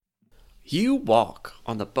You walk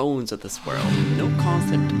on the bones of this world with no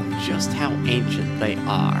concept of just how ancient they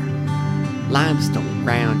are. Limestone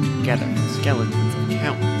ground together from skeletons of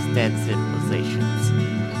countless dead civilizations.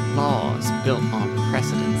 Laws built on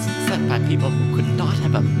precedents set by people who could not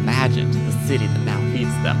have imagined the city that now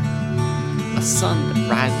feeds them. A sun that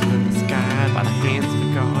rises in the sky by the hands of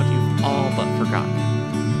a god you've all but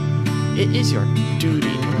forgotten. It is your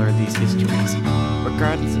duty to learn these histories,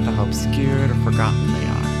 regardless of how obscured or forgotten they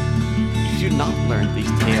are. If you do not learn these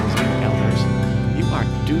tales of your elders, you are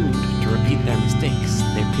doomed to repeat their mistakes,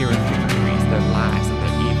 their pyrrhic victories, their lies, and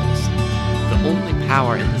their evils. The only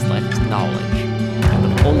power in this life is knowledge,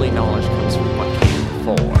 and the only knowledge comes from what came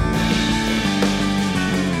before.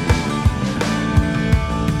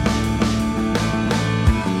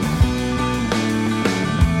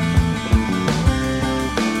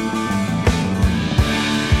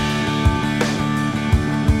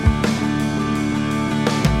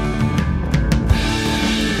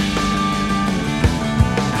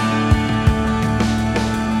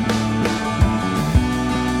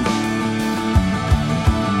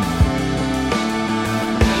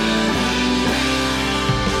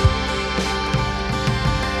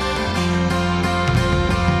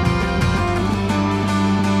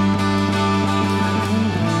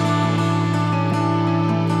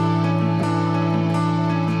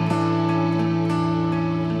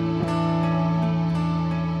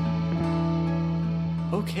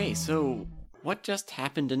 Okay, so what just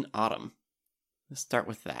happened in autumn? Let's start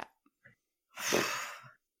with that.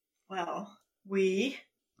 Well, we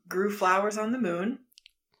grew flowers on the moon,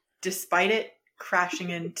 despite it crashing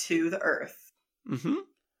into the earth. Mm-hmm.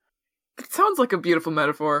 It sounds like a beautiful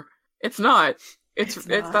metaphor. It's not. It's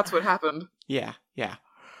not. That's what happened. Yeah.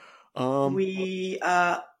 We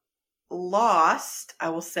lost, I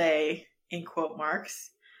will say, in quote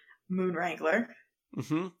marks, Moon Wrangler.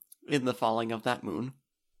 Mm-hmm. In the falling of that moon.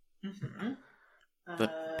 Mm-hmm.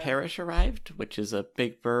 The Parish arrived, which is a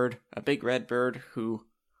big bird, a big red bird who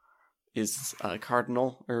is a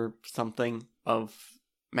cardinal or something of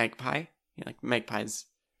magpie. Yeah, like magpies.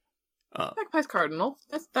 Magpie's cardinal.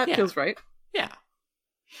 That Yeah. feels right. Yeah.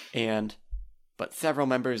 But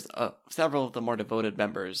several of the more devoted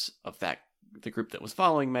members of the group that was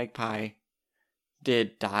following Magpie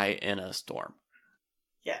did die in a storm.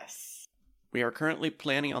 Yes. We are currently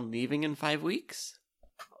planning on leaving in 5 weeks,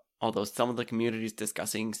 although some of the community is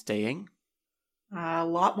discussing staying. A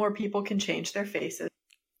lot more people can change their faces.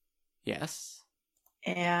 Yes.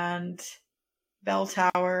 And Bell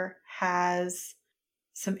Tower has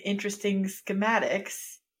some interesting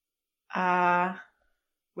schematics,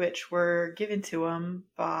 which were given to him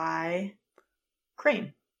by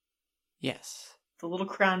Crane, Yes. the little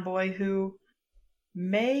crown boy who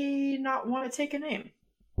may not want to take a name.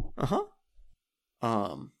 Uh-huh.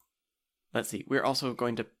 Let's see. We're also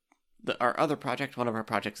going to... our other project, one of our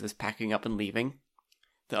projects is packing up and leaving.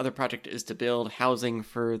 The other project is to build housing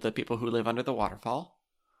for the people who live under the waterfall.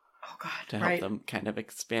 Oh, God, To help right. them kind of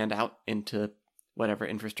expand out into whatever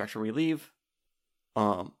infrastructure we leave.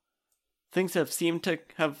 Things have seemed to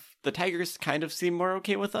have... The tigers kind of seem more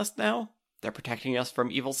okay with us now. They're protecting us from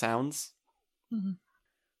evil sounds. Mhm.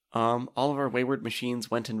 All of our wayward machines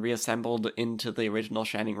went and reassembled into the original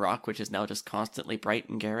Shining Rock, which is now just constantly bright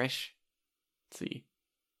and garish. Let's see.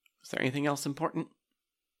 Is there anything else important?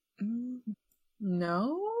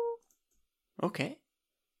 No? Okay.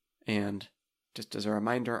 And just as a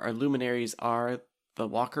reminder, our luminaries are the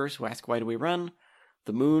walkers who ask why do we run,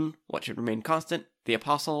 the moon, what should remain constant, the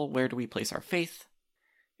apostle, where do we place our faith,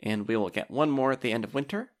 and we will get one more at the end of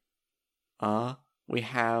winter. We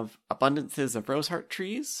have abundances of roseheart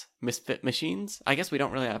trees, misfit machines. I guess we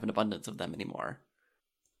don't really have an abundance of them anymore.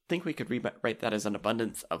 I think we could rewrite that as an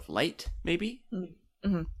abundance of light, maybe?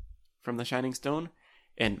 Mm-hmm. From the Shining Stone,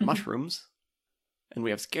 and mushrooms. And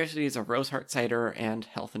we have scarcities of roseheart cider and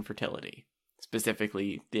health and fertility.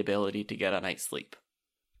 Specifically, the ability to get a night's sleep.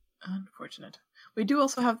 Unfortunate. We do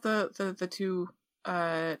also have the two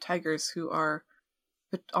tigers who are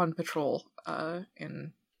on patrol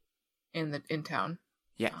in town.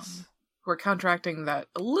 Yes. We're counteracting that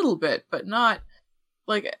a little bit, but not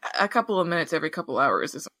like a couple of minutes every couple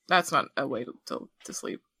hours. That's not a way to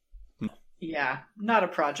sleep. Yeah, not a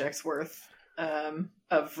project's worth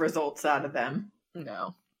of results out of them.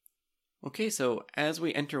 No. Okay, so as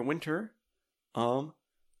we enter winter,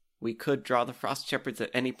 we could draw the Frost Shepherds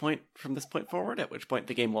at any point from this point forward, at which point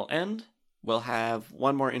the game will end. We'll have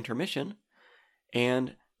one more intermission,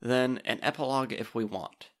 and then an epilogue if we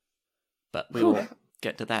want. But we will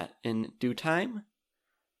get to that in due time.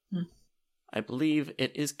 I believe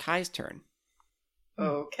it is Kai's turn.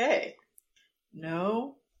 Okay.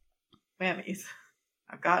 No Whammies.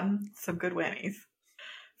 I've gotten some good whammies.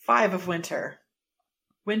 5 of winter.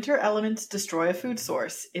 Winter elements destroy a food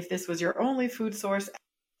source. If this was your only food source,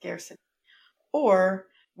 scarcity. Or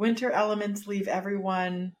winter elements leave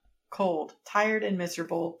everyone cold, tired, and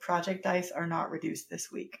miserable. Project dice are not reduced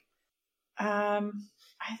this week.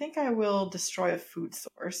 I think I will destroy a food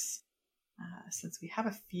source, since we have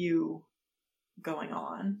a few going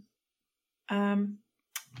on.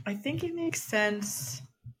 I think it makes sense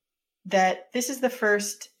that this is the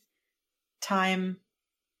first time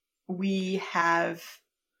we have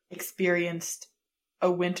experienced a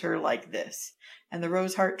winter like this, and the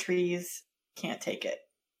roseheart trees can't take it.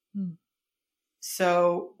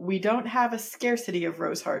 So we don't have a scarcity of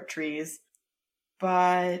roseheart trees,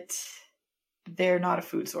 but they're not a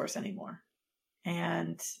food source anymore.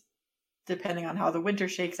 And depending on how the winter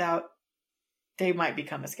shakes out, they might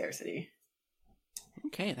become a scarcity.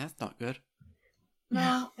 Okay, that's not good.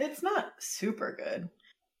 No, it's not super good.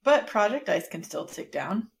 But Project Ice can still tick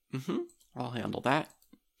down. Mm-hmm. I'll handle that.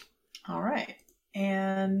 All right.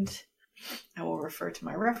 And I will refer to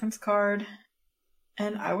my reference card.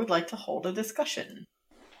 And I would like to hold a discussion.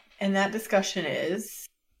 And that discussion is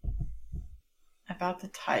about the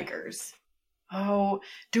tigers. Oh,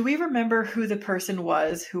 do we remember who the person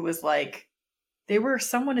was who was like, they were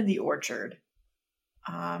someone in the orchard.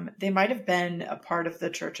 They might have been a part of the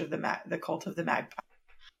Church of the Cult of the Magpie.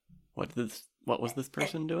 What was this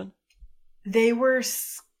person doing? They were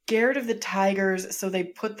scared of the tigers, so they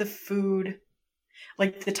put the food,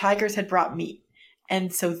 like the tigers had brought meat.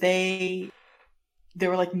 And so they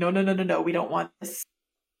were like, no, we don't want this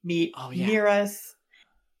meat near us.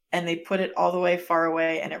 And they put it all the way far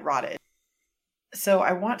away and it rotted. So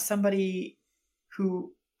I want somebody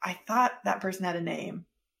who, I thought that person had a name.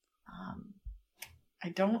 I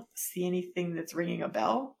don't see anything that's ringing a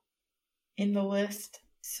bell in the list.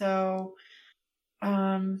 So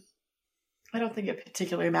I don't think it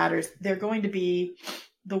particularly matters. They're going to be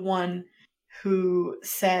the one who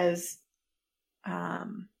says,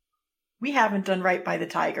 we haven't done right by the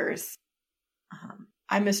tigers.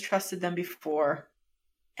 I mistrusted them before,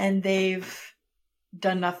 and they've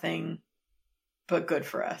done nothing but good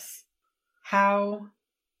for us. How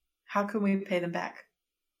can we pay them back?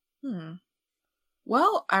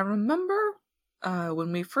 Well, I remember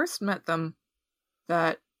when we first met them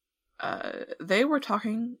that they were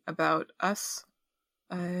talking about us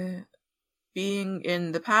being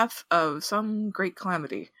in the path of some great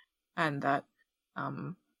calamity, and that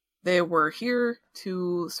they were here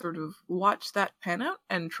to sort of watch that pan out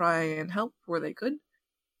and try and help where they could.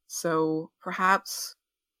 So perhaps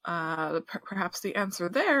the answer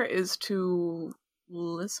there is to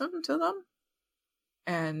listen to them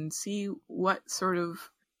and see what sort of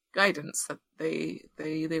guidance that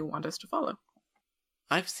they want us to follow.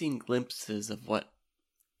 I've seen glimpses of what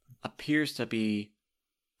appears to be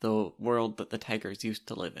the world that the tigers used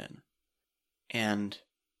to live in. And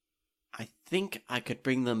I think I could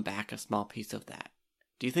bring them back a small piece of that.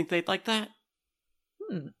 Do you think they'd like that?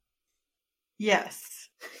 Yes.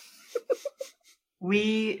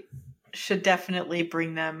 We should definitely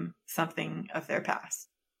bring them something of their past.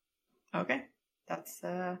 Okay. That's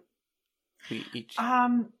We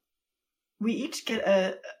each get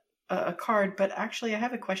a card, but actually I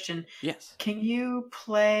have a question. Yes. Can you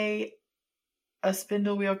play a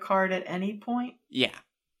spindle wheel card at any point? Yeah.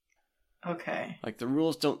 Okay. Like, the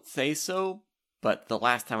rules don't say so, but the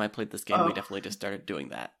last time I played this game, we definitely just started doing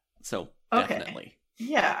that. So, definitely.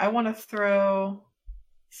 Yeah, I want to throw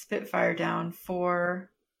Spitfire down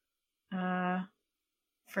for this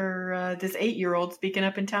 8-year-old speaking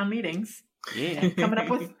up in town meetings. Yeah. Coming up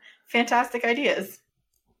with fantastic ideas.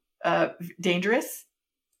 Dangerous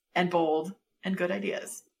and bold and good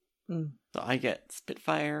ideas. So I get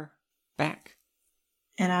Spitfire back.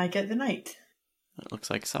 And I get the Knight. It looks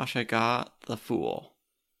like Sasha got the Fool.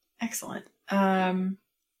 Excellent.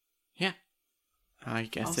 Yeah. I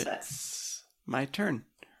guess it's my turn.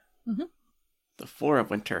 Mm-hmm. The 4 of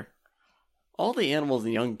winter. All the animals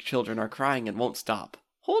and young children are crying and won't stop.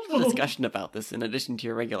 Hold a discussion about this in addition to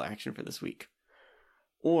your regular action for this week.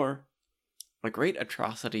 Or, a great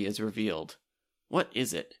atrocity is revealed. What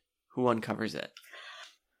is it? Who uncovers it?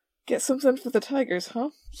 Get something for the tigers,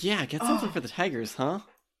 huh? Yeah, get something for the tigers, huh?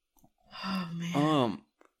 Oh, man.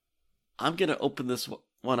 I'm gonna open this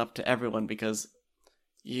one up to everyone because,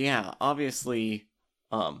 yeah, obviously,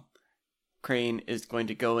 Crane is going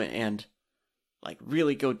to go and, like,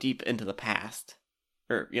 really go deep into the past.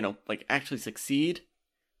 Or, like, actually succeed.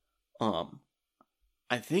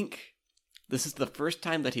 I think this is the first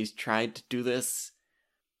time that he's tried to do this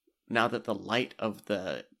now that the light of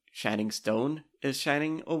the Shining Stone is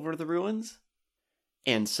shining over the ruins.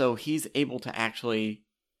 And so he's able to actually,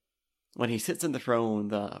 when he sits in the throne,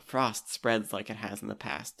 the frost spreads like it has in the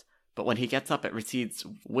past. But when he gets up, it recedes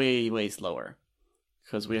way, way slower.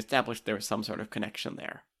 Because we established there was some sort of connection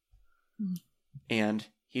there. And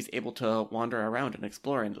he's able to wander around and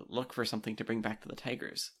explore and look for something to bring back to the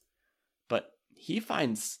tigers. But he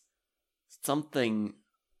finds something,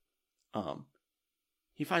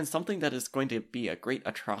 that is going to be a great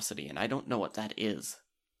atrocity, and I don't know what that is.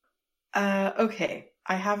 Okay,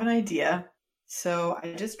 I have an idea. So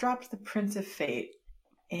I just dropped the Prince of Fate,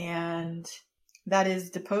 and that is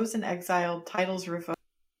deposed and exiled, titles revoked,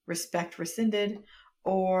 respect rescinded,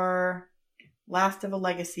 or last of a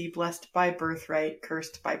legacy, blessed by birthright,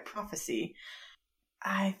 cursed by prophecy.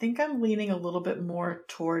 I think I'm leaning a little bit more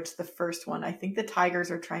towards the first one. I think the tigers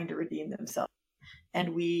are trying to redeem themselves,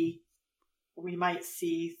 and we might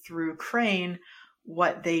see through Crane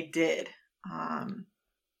what they did.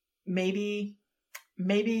 Maybe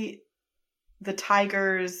the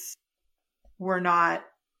tigers were not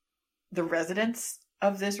the residents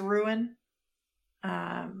of this ruin.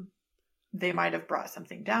 They might have brought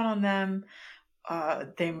something down on them.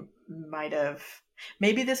 They might have...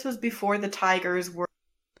 Maybe this was before the tigers were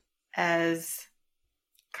as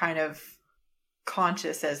kind of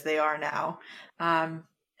conscious as they are now. And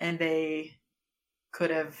they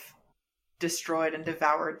could have destroyed and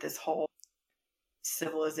devoured this whole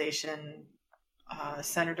civilization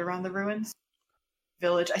centered around the ruins.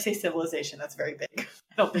 Village. I say civilization, that's very big.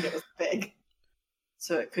 I don't think it was big.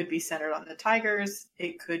 So it could be centered on the tigers.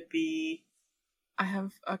 It could be... I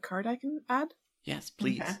have a card I can add. Yes,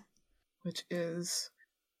 please. Okay. Which is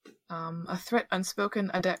a threat unspoken,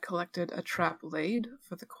 a debt collected, a trap laid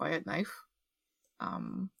for the quiet knife.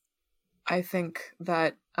 I think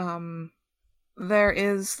that there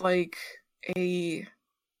is like a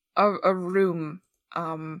room.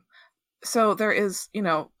 So there is,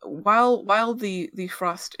 while the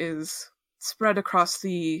frost is spread across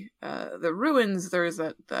the ruins, there is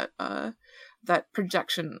that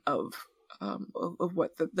projection of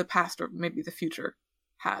what the past or maybe the future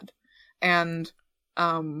had, and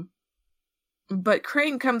but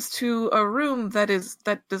Crane comes to a room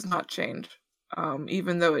that does not change,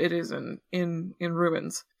 even though it is in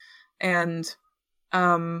ruins, and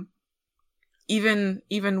even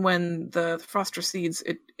when the frost recedes,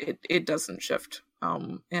 it doesn't shift,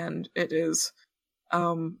 and it is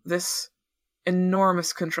this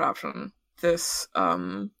enormous contraption, this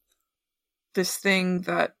thing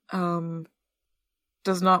that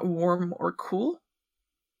does not warm or cool,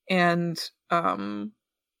 and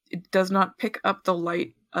it does not pick up the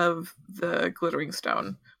light of the glittering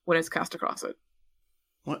stone when it's cast across it.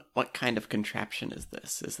 What kind of contraption is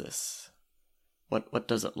this? What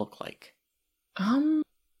does it look like?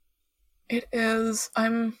 It is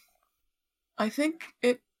I think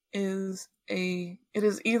it is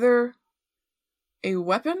either a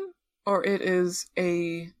weapon or it is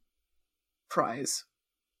a prize.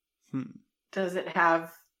 Does it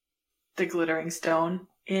have the glittering stone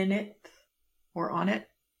in it or on it?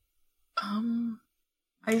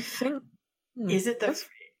 I think Is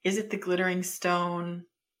it the glittering stone,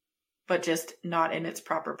 but just not in its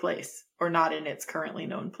proper place, or not in its currently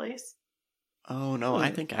known place? Oh no,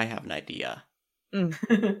 I think I have an idea.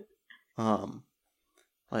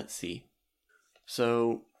 Let's see.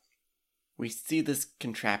 So we see this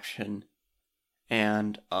contraption,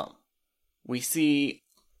 and we see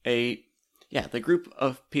the group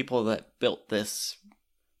of people that built this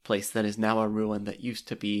place that is now a ruin that used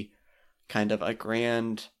to be kind of a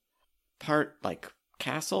grand part, like,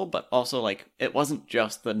 castle, but also, like, it wasn't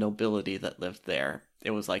just the nobility that lived there.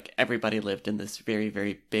 It was like everybody lived in this very,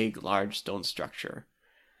 very big, large stone structure.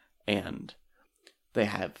 And they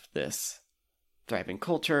have this thriving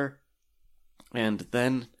culture. And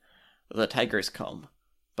then the tigers come.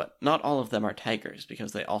 But not all of them are tigers,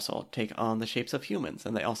 because they also take on the shapes of humans,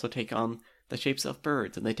 and they also take on the shapes of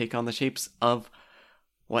birds, and they take on the shapes of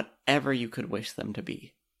whatever you could wish them to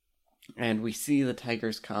be. And we see the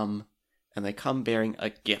tigers come, and they come bearing a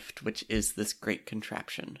gift, which is this great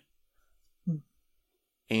contraption.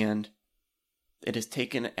 And it is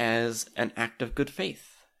taken as an act of good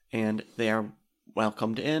faith, and they are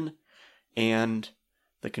welcomed in, and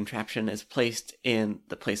the contraption is placed in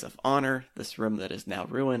the place of honor, this room that is now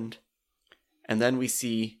ruined. And then we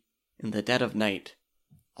see, in the dead of night,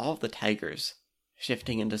 all of the tigers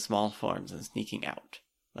shifting into small forms and sneaking out,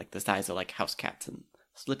 like the size of like house cats, and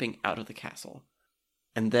slipping out of the castle.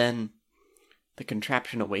 And then the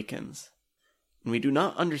contraption awakens, and we do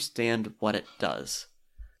not understand what it does.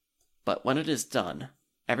 But when it is done,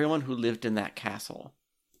 everyone who lived in that castle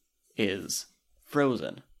is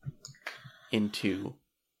frozen into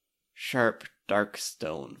sharp, dark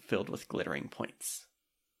stone filled with glittering points.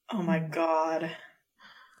 Oh my god.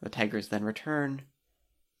 The tigers then return,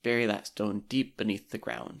 bury that stone deep beneath the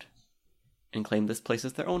ground, and claim this place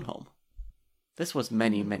as their own home. This was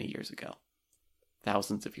many, many years ago.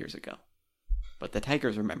 Thousands of years ago. But the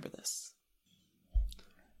tigers remember this.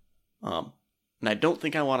 And I don't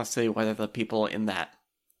think I want to say whether the people in that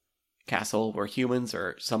castle were humans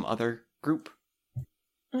or some other group.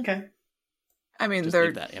 Okay. I mean, Just they're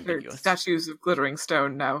leave that ambiguous. statues of glittering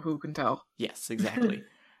stone now, who can tell? Yes, exactly.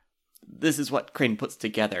 This is what Crane puts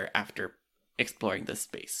together after exploring this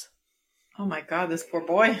space. Oh my god, this poor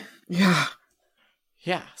boy. Yeah.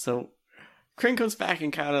 Yeah, so Crane comes back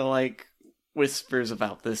and kind of like whispers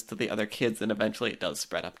about this to the other kids, and eventually it does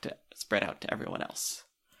spread out to everyone else.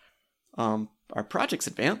 Our projects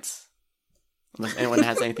advance. Unless anyone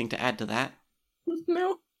has anything to add to that.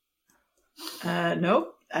 No.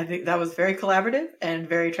 Nope. I think that was very collaborative and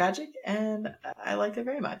very tragic, and I liked it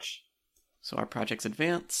very much. So our projects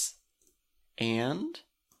advance, and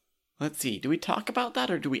let's see, do we talk about that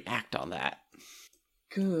or do we act on that?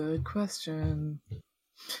 Good question.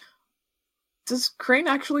 Does Crane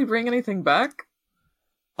actually bring anything back?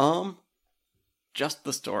 Just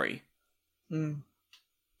the story. Hmm.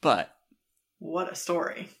 But, What a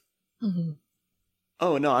story. Mm-hmm.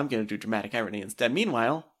 oh no, I'm gonna do dramatic irony instead.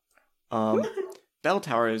 Meanwhile, Bell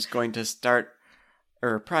Tower is going to start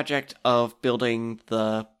a project of building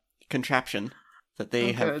the contraption that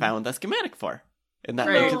they have good. found the schematic for in that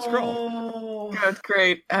Great. ancient scroll. Oh. Good,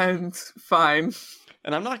 great, and fine.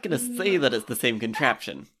 And I'm not gonna say that it's the same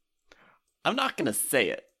contraption. I'm not gonna say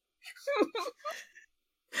it.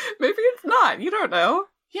 Maybe it's not. You don't know.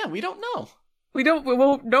 Yeah, we don't know. We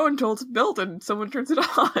won't know until it's built and someone turns it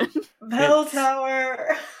on. Bell It's-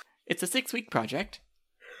 Tower. It's a 6-week project,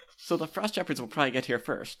 so the Frost Shepherds will probably get here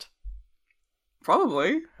first.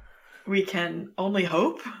 Probably. We can only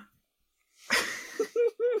hope.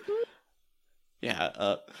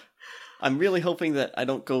 Yeah, I'm really hoping that I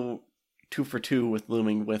don't go 2 for 2 with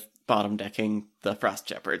looming with bottom decking the Frost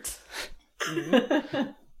Shepherds.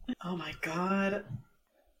 Oh my god.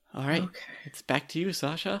 All right, Okay. it's back to you,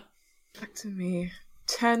 Sasha. Back to me.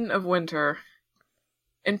 10 of winter.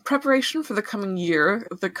 In preparation for the coming year,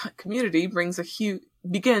 the community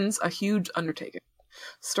begins a huge undertaking.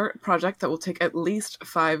 Start a project that will take at least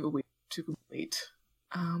 5 weeks to complete.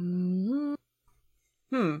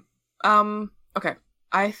 Okay.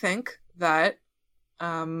 I think that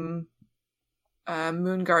Moon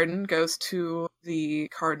Garden goes to the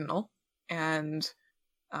Cardinal, and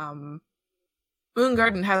Moon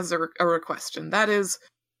Garden has a request, and that is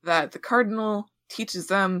that the Cardinal teaches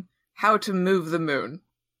them how to move the moon.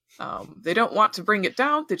 They don't want to bring it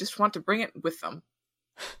down, they just want to bring it with them.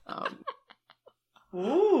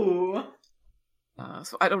 Ooh.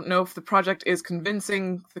 So I don't know if the project is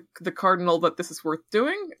convincing the Cardinal that this is worth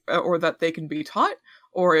doing, or that they can be taught,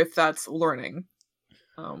 or if that's learning.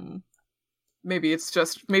 Maybe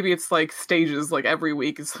it's like stages, like every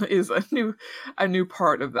week is a new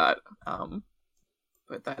part of that.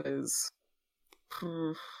 But that is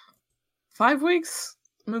 5 weeks.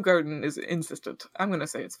 Moon Garden is insistent. I'm gonna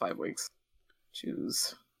say it's 5 weeks.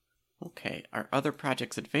 Choose. Okay, our other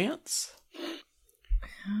projects advance.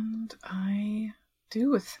 And I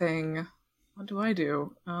do a thing. What do I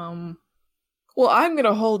do? Well, I'm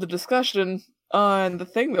gonna hold a discussion on the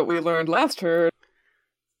thing that we learned last turn.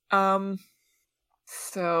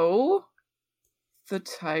 So the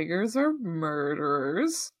tigers are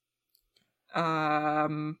murderers.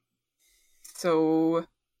 So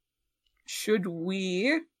should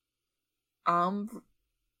we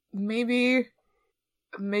maybe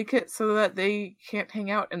make it so that they can't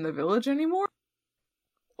hang out in the village anymore?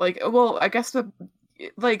 Like, well, I guess to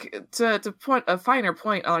put a finer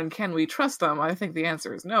point on can we trust them, I think the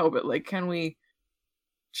answer is no, but like,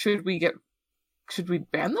 should we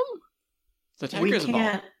ban them? The We tigers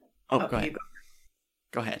can't. evolve. Oh, go you ahead.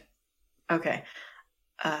 Go ahead. Okay.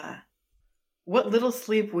 What little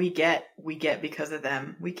sleep we get because of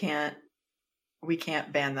them. We can't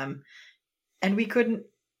ban them. And we couldn't.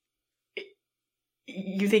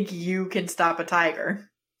 You think you can stop a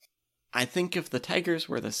tiger? I think if the tigers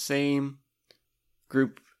were the same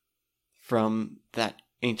group from that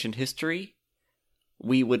ancient history,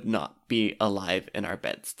 we would not be alive in our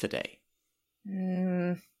beds today.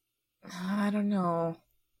 I don't know.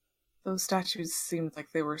 Those statues seemed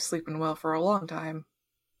like they were sleeping well for a long time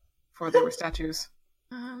before they were statues.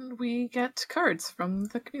 And we get cards from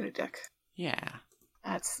the community deck. Yeah.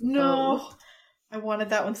 That's No. I wanted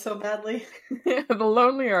that one so badly. the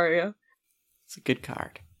Lonely Aria. It's a good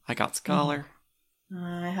card. I got Scholar.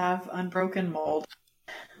 I have Unbroken Mold.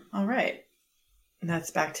 All right.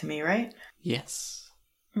 That's back to me, right? Yes.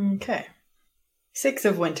 Okay. 6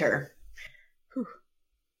 of Winter. Whew.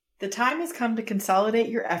 The time has come to consolidate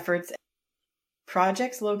your efforts.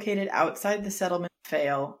 Projects located outside the settlement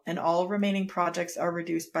fail, and all remaining projects are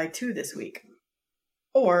reduced by 2 this week.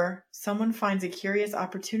 Or someone finds a curious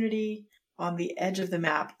opportunity on the edge of the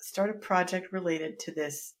map. Start a project related to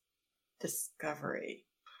this discovery.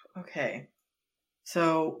 Okay.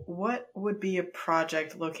 So what would be a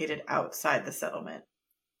project located outside the settlement?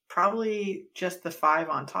 Probably just the 5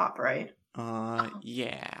 on top, right?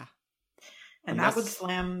 Yeah. And that would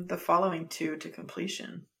slam the following 2 to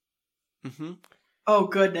completion. Mm-hmm. Oh,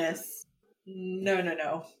 goodness. No.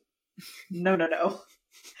 No.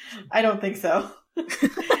 I don't think so.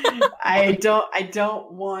 I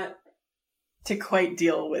don't want to quite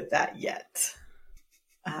deal with that yet.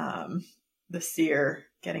 The seer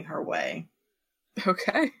getting her way.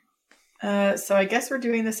 Okay. So I guess we're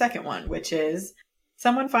doing the second one, which is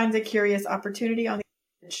someone finds a curious opportunity on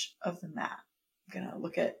the edge of the map. I'm going to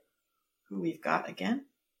look at who we've got again.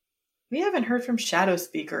 We haven't heard from Shadow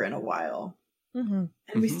Speaker in a while. Mm-hmm.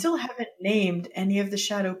 And we still haven't named any of the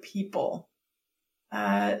Shadow people.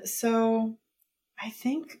 So I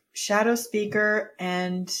think Shadow Speaker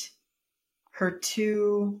and her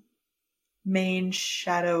 2 main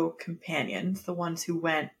Shadow companions, the ones who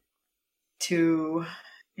went to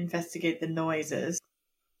investigate the noises,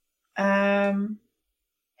 have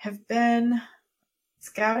been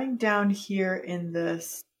scouting down here in the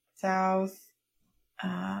south,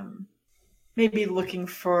 maybe looking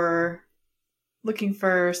for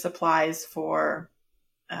supplies for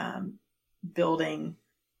building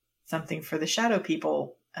something for the Shadow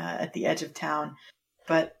people at the edge of town.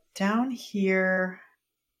 But down here,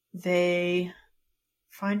 they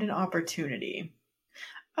find an opportunity.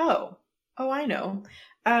 Oh, I know.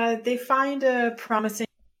 They find a promising,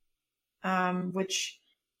 which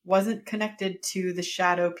wasn't connected to the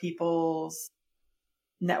Shadow people's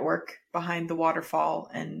network behind the waterfall,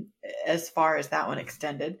 and as far as that one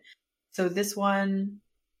extended. So this one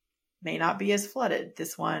may not be as flooded.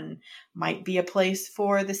 This one might be a place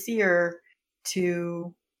for the seer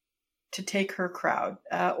to take her crowd,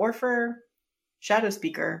 or for Shadow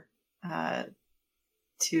Speaker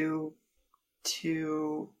to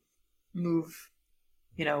move,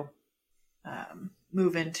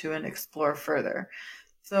 move into and explore further.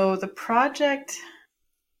 So the project,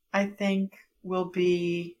 I think, will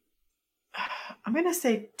be, I'm going to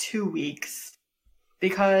say 2 weeks,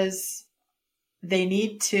 because they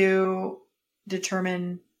need to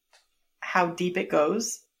determine how deep it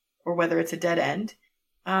goes or whether it's a dead end.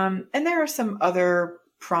 And there are some other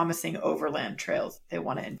promising overland trails they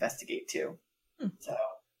want to investigate too. So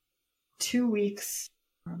 2 weeks,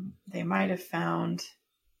 they might have found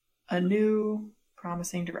a new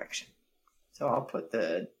promising direction. So I'll put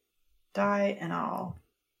the die and I'll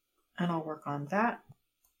work on that.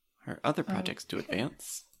 Are other projects to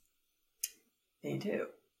advance? They do.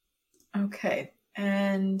 Okay,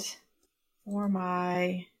 and for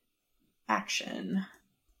my action,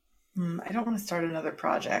 I don't want to start another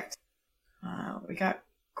project. We got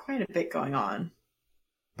quite a bit going on,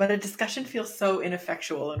 but a discussion feels so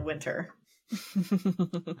ineffectual in winter.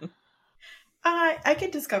 I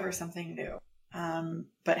could discover something new,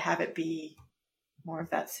 but have it be more of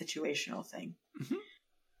that situational thing. Mm-hmm.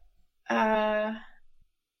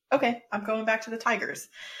 Okay, I'm going back to the tigers.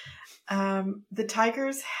 The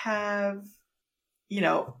tigers have,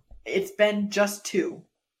 it's been just 2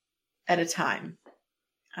 at a time,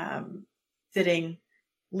 sitting,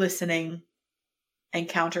 listening, and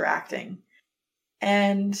counteracting.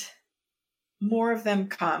 And more of them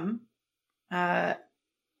come, but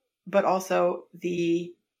also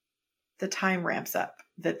the time ramps up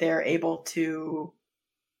that they're able to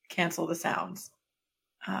cancel the sounds.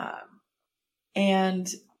 And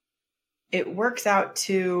it works out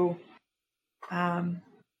to,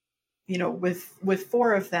 with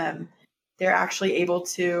 4 of them, they're actually able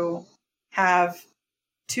to have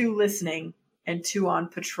 2 listening and 2 on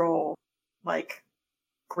patrol, like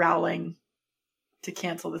growling to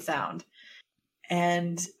cancel the sound.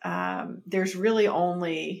 And there's really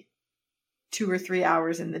only 2 or 3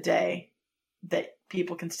 hours in the day that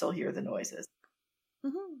people can still hear the noises.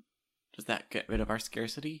 Mm-hmm. Does that get rid of our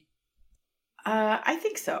scarcity? I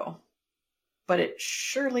think so. But it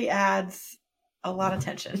surely adds a lot of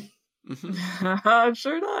tension. Mm-hmm. It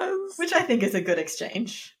sure does. Which I think is a good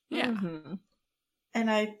exchange. Yeah. Mm-hmm.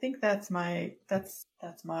 And I think that's my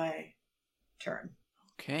turn.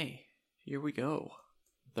 Okay, here we go.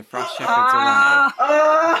 The Frost Shepherds arrive.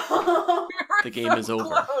 Oh! The game is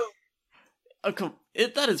over.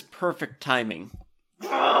 That is perfect timing.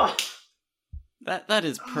 Ugh. That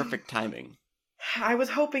is perfect timing. I was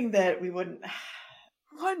hoping that we wouldn't.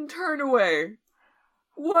 One turn away.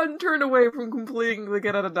 One turn away from completing the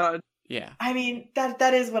Get Out of Dodge. Yeah. I mean,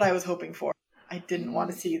 that is what I was hoping for. I didn't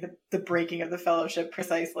want to see the breaking of the fellowship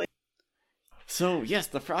precisely. So, yes,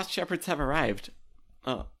 the Frost Shepherds have arrived.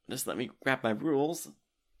 Oh, just let me grab my rules.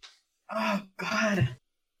 Oh, God.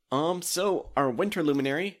 So, our Winter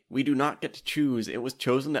Luminary, we do not get to choose. It was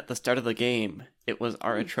chosen at the start of the game. It was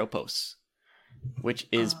our Atropos, which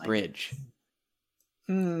is Bridge.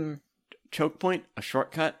 Choke point, a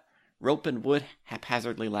shortcut, rope and wood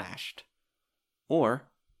haphazardly lashed. Or,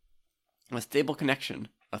 a stable connection,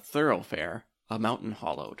 a thoroughfare, a mountain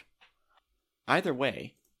hollowed. Either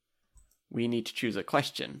way, we need to choose a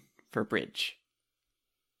question for Bridge.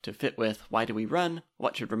 To fit with why do we run,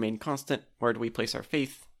 what should remain constant, where do we place our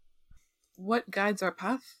faith? What guides our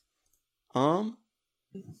path?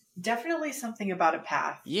 Definitely something about a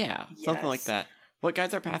path. Yeah, something like that. What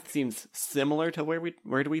guides our path seems similar to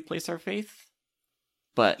where do we place our faith?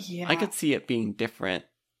 But Yeah. I could see it being different.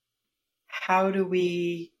 How do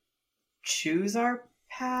we choose our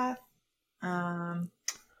path?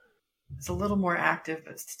 It's a little more active,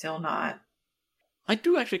 but still not. I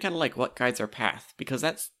do actually kind of like what guides our path, because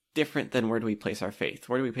that's different than where do we place our faith.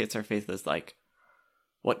 Where do we place our faith is like,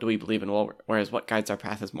 what do we believe in? Whereas what guides our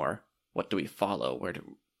path is more, what do we follow?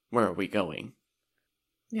 Where are we going?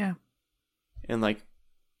 Yeah. And like,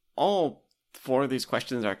 all four of these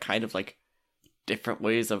questions are kind of like different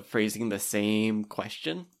ways of phrasing the same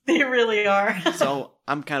question. They really are. So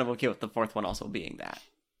I'm kind of okay with the fourth one also being that.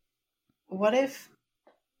 What if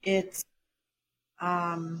it's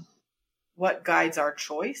what guides our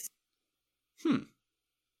choice?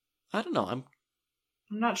 I don't know. I'm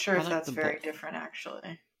not sure I if like that's them very both. different,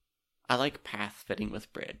 actually. I like path fitting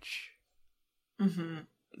with bridge. Mm-hmm.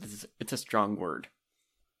 It's a strong word.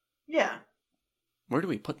 Yeah. Where do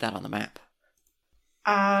we put that on the map?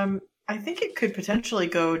 I think it could potentially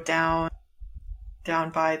go down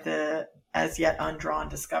by the as yet undrawn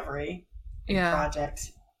Discovery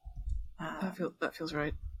project. That feels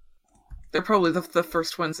right. They're probably the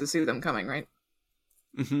first ones to see them coming, right?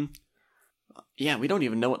 Mm-hmm. Yeah, we don't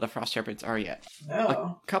even know what the Frost Shepherds are yet. No.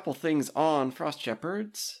 A couple things on Frost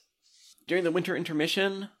Shepherds. During the winter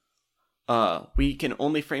intermission, we can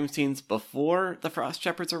only frame scenes before the Frost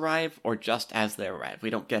Shepherds arrive or just as they arrive. We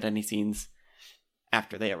don't get any scenes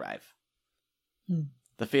after they arrive.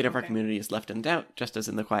 The fate of our community is left in doubt, just as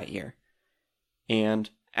in the Quiet Year. And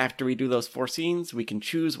after we do those 4 scenes, we can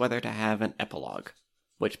choose whether to have an epilogue,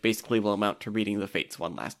 which basically will amount to reading the fates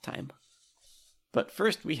one last time. But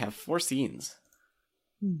first, we have 4 scenes.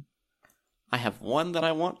 I have one that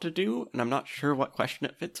I want to do, and I'm not sure what question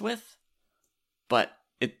it fits with. But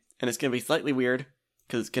it's going to be slightly weird,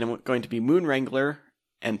 because it's going to be Moon Wrangler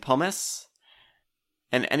and Pumice,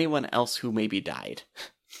 and anyone else who maybe died.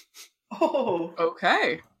 Oh.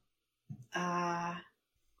 Okay.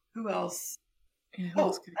 Who else? Yeah, who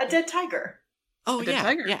else could- A dead tiger. Oh, A dead yeah,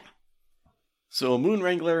 tiger. yeah. So a Moon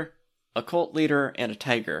Wrangler, a cult leader, and a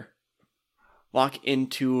tiger walk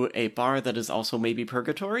into a bar that is also maybe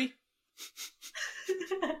purgatory.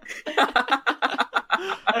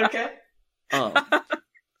 Okay.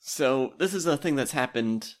 So this is a thing that's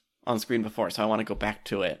happened on screen before, so I want to go back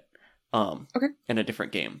to it. In a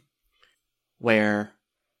different game, where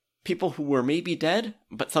people who were maybe dead,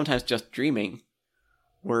 but sometimes just dreaming,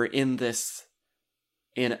 were in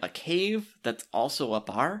a cave that's also a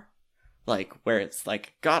bar, like where it's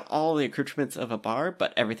like got all the accoutrements of a bar,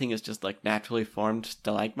 but everything is just like naturally formed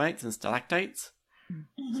stalagmites and stalactites.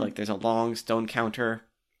 Mm-hmm. So like there's a long stone counter.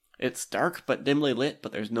 It's dark but dimly lit,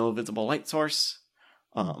 but there's no visible light source.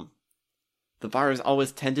 The bar is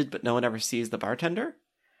always tended, but no one ever sees the bartender.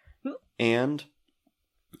 And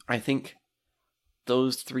I think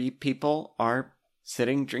those 3 people are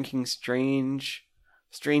sitting drinking strange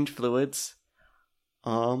fluids.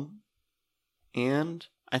 And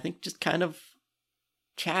I think just kind of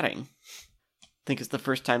chatting. I think it's the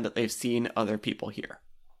first time that they've seen other people here.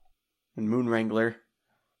 And Moon Wrangler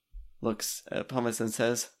looks at Pumice and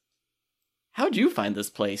says, "How'd you find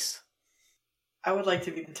this place?" I would like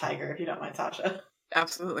to be the tiger, if you don't mind, Sasha.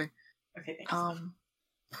 Absolutely. Okay, thanks.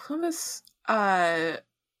 Pumice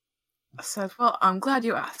said, "Well, I'm glad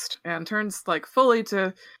you asked," and turns like fully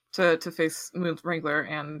to face Moon Wrangler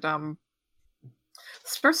and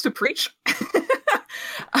starts to preach.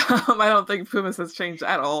 I don't think Pumice has changed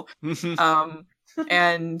at all.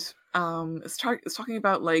 And is talking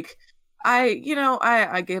about like I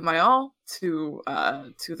gave my all to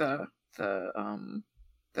the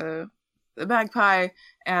magpie,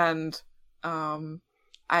 and In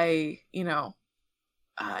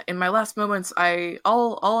my last moments,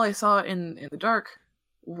 all I saw in the dark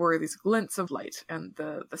were these glints of light and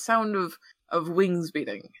the sound of wings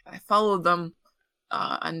beating. I followed them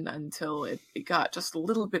until it got just a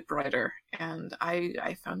little bit brighter, and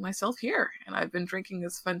I found myself here, and I've been drinking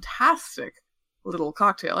this fantastic little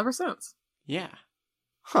cocktail ever since. Yeah.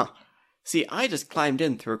 Huh. See, I just climbed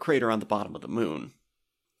in through a crater on the bottom of the moon.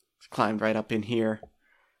 Climbed right up in here.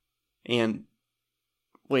 And...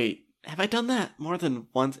 wait, have I done that more than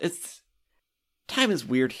once? Time is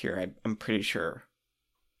weird here, I'm pretty sure.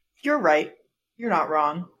 You're right. You're not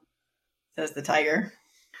wrong, says the tiger.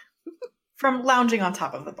 From lounging on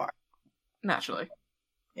top of the bar. Naturally.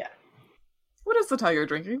 Yeah. What is the tiger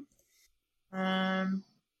drinking?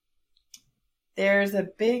 There's a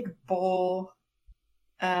big bowl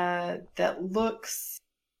that looks...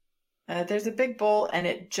 there's a big bowl, and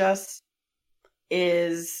it just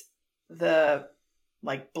is the,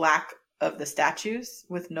 black of the statues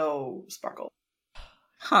with no sparkle.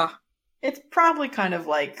 Huh. It's probably kind of,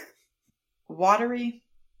 watery,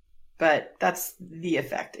 but that's the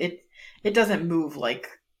effect. It doesn't move like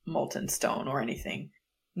molten stone or anything,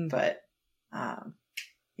 but,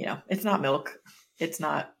 it's not milk. It's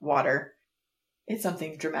not water. It's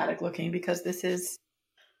something dramatic looking because this is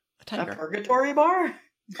a purgatory bar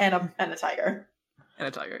and a tiger. And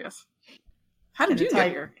a tiger, yes. How did you get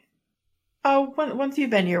here? Oh, once you've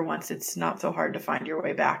been here once, it's not so hard to find your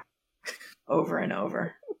way back over and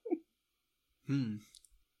over.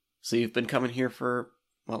 So you've been coming here for,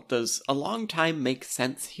 does a long time make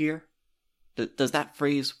sense here? Does that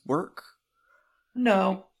phrase work?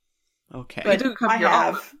 No. Okay. But I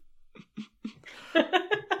have.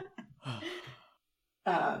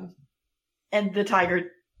 And the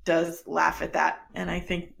tiger does laugh at that, and I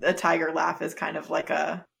think the tiger laugh is kind of like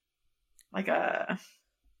a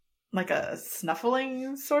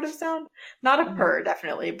snuffling sort of sound. Not a purr,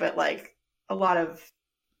 definitely, but a lot of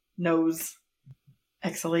nose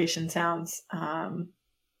exhalation sounds.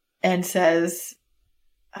 And says,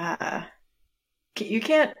 you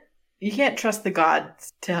can't trust the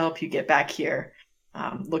gods to help you get back here.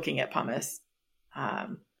 Looking at Pumice,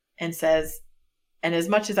 and says, and as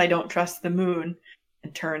much as I don't trust the moon,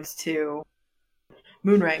 and turns to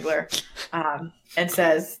Moon Wrangler, and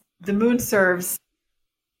says, the moon serves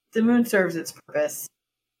its purpose.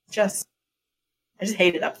 I just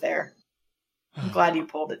hate it up there. I'm glad you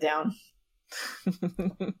pulled it down.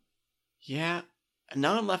 Yeah, and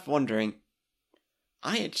now I'm left wondering,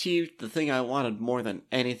 I achieved the thing I wanted more than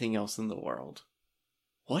anything else in the world.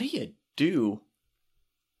 What do you do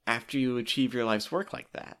after you achieve your life's work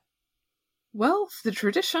like that? Well, the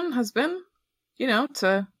tradition has been,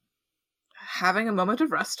 to having a moment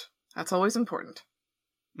of rest. That's always important.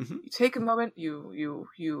 Mm-hmm. You take a moment, you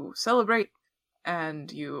celebrate,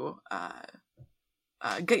 and you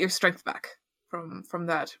get your strength back from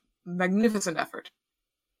that magnificent effort.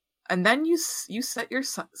 And then you set your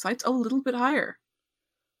sights a little bit higher.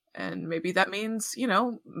 And maybe that means,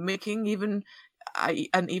 making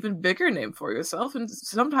an even bigger name for yourself. And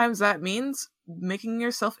sometimes that means making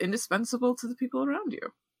yourself indispensable to the people around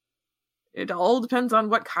you. It all depends on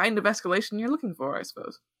what kind of escalation you're looking for, I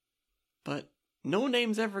suppose. But no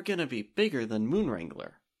name's ever gonna be bigger than Moon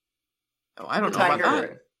Wrangler. Oh, I don't know about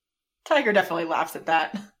that. Tiger definitely laughs at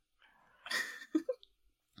that.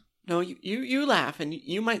 No, you laugh, and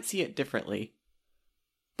you might see it differently.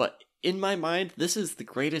 But in my mind, this is the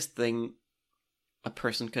greatest thing a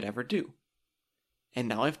person could ever do. And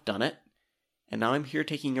now I've done it, and now I'm here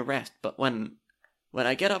taking a rest. But when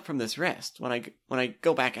I get up from this rest, when I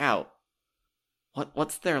go back out,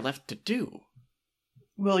 what's there left to do?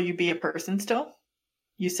 Will you be a person still?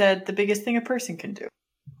 You said the biggest thing a person can do.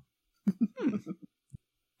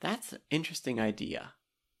 That's an interesting idea.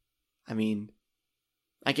 I mean,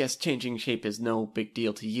 I guess changing shape is no big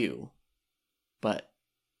deal to you. But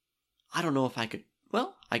I don't know if I could...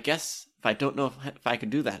 Well, I guess if I don't know if I could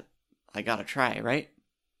do that, I gotta try, right?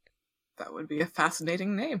 That would be a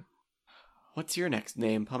fascinating name. What's your next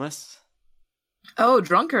name, Pumice? Oh,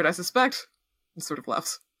 Drunkard, I suspect. He sort of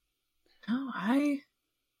laughs. No, I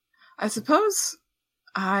suppose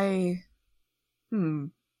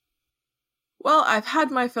Well, I've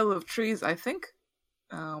had my fill of trees, I think.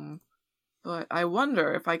 But I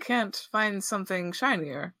wonder if I can't find something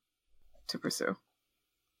shinier to pursue.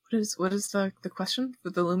 What is the question for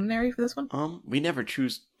the luminary for this one? We never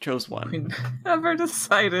chose one. We never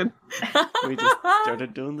decided. We just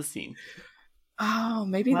started doing the scene. Oh,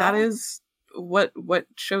 maybe that is what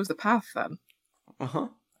shows the path then. Uh-huh.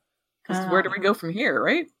 Because where do we go from here,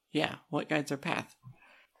 right? Yeah, what guides our path?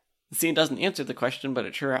 The scene doesn't answer the question, but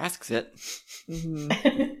it sure asks it.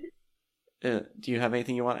 Mhm. Do you have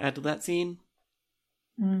anything you want to add to that scene?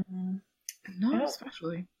 Mm, Not don't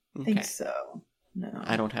especially. I think so. No.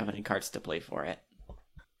 I don't have any cards to play for it.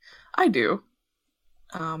 I do.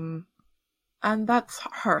 And that's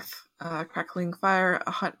hearth, crackling fire,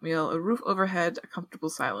 a hot meal, a roof overhead, a comfortable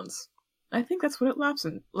silence. I think that's what it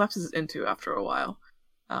lapses into after a while.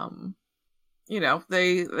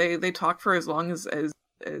 They talk for as long as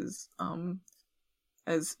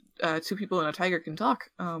two people and a tiger can talk,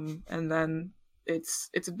 and then it's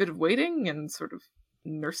a bit of waiting and sort of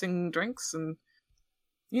nursing drinks and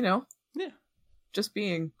just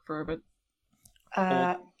being for a bit.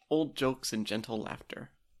 Old jokes and gentle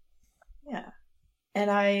laughter. Yeah.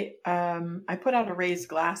 And I put out a raised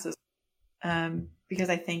glasses because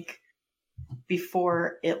I think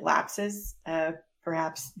before it lapses,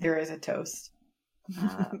 perhaps there is a toast.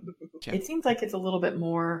 Okay. It seems like it's a little bit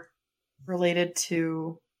more related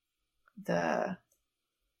to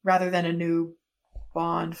rather than a new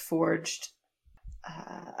bond forged,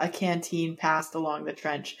 a canteen passed along the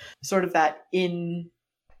trench, sort of that in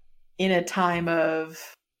a time of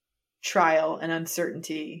trial and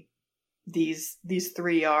uncertainty, these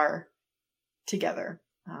three are together.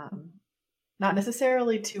 Not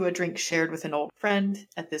necessarily to a drink shared with an old friend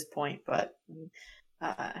at this point, but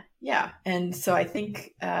yeah. And so I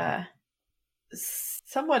think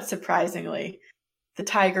somewhat surprisingly, the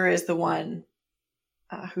tiger is the one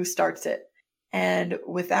who starts it. And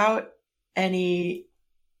without any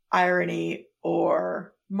irony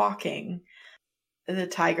or mocking, the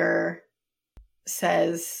tiger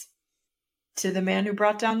says to the man who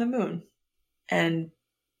brought down the moon, and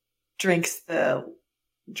drinks the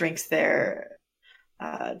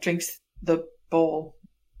bowl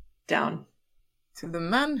down. To the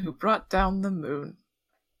man who brought down the moon.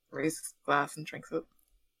 Raises his glass and drinks it.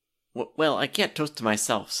 Well, I can't toast to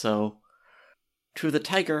myself, so... To the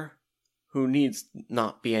tiger, who needs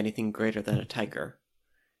not be anything greater than a tiger.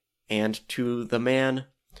 And to the man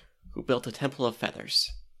who built a temple of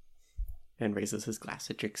feathers. And raises his glass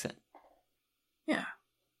and drinks it. Yeah.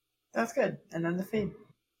 That's good. And then the fade.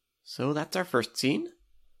 So that's our first scene.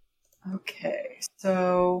 Okay,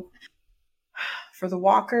 so for the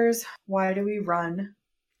walkers, why do we run?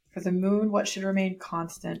 For the moon, what should remain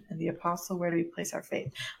constant? And the apostle, where do we place our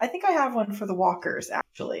faith? I think I have one for the walkers,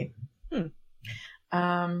 actually.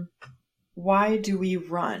 Why do we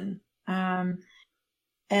run? And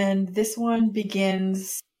this one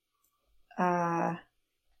begins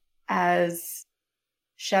as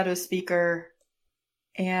Shadow Speaker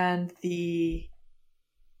and the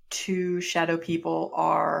two shadow people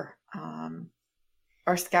are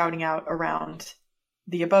scouting out around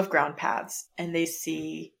the above ground paths, and they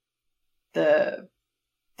see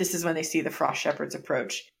this is when they see the frost shepherds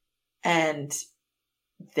approach, and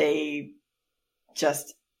they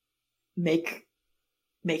just make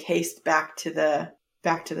haste back to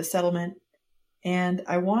the settlement. And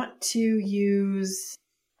I want to use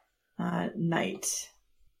night,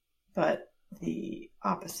 but the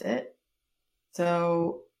opposite.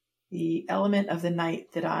 So the element of the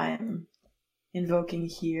night that I'm invoking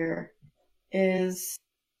here is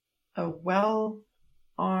a well-armed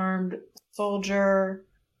soldier,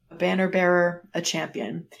 a banner bearer, a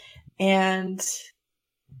champion. And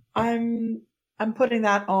I'm putting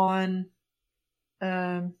that on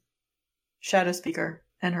Shadow Speaker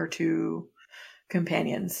and her two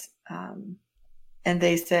companions. And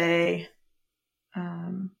they say,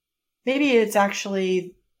 maybe it's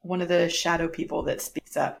actually one of the shadow people that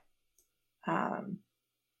speaks up and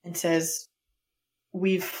says,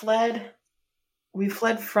 we've fled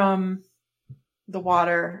from the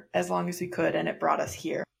water as long as we could, and it brought us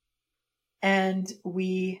here. And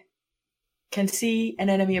we can see an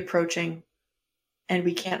enemy approaching, and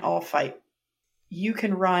we can't all fight. You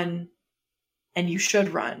can run, and you should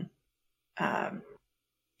run.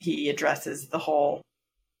 He addresses the whole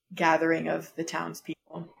gathering of the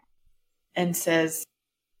townspeople and says,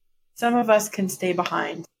 some of us can stay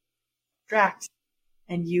behind, distract,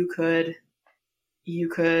 and you could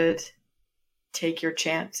take your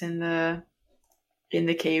chance in the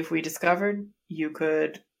cave we discovered. You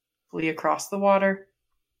could flee across the water,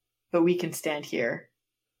 but we can stand here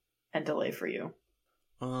and delay for you.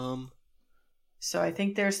 So I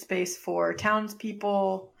think there's space for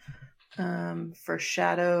townspeople, for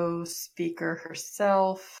Shadow Speaker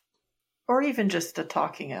herself, or even just a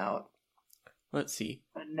talking out. Let's see.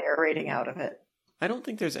 A narrating out of it. I don't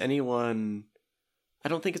think it's any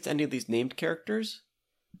of these named characters,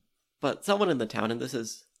 but someone in the town, and this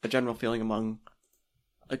is a general feeling among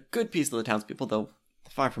a good piece of the townspeople, though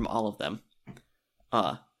far from all of them,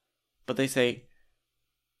 But they say,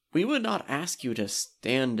 "We would not ask you to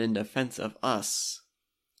stand in defense of us.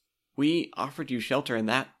 We offered you shelter, and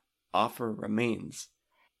that offer remains.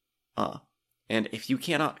 And if you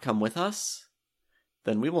cannot come with us,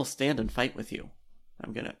 then we will stand and fight with you."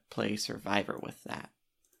 I'm gonna play Survivor with that.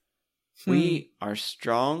 We are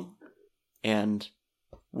strong, and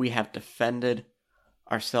we have defended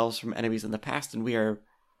ourselves from enemies in the past, and we're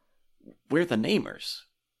the namers.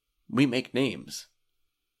 We make names.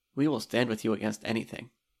 We will stand with you against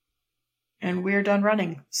anything. And we're done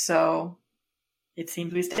running, so it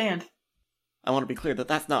seems we stand. I want to be clear that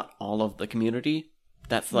that's not all of the community.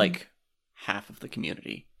 That's like half of the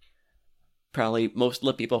community. Probably most of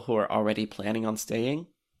the people who are already planning on staying.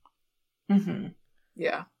 Mm-hmm.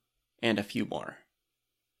 Yeah. And a few more.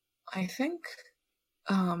 I think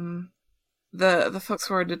the folks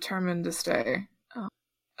who are determined to stay,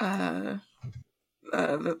 the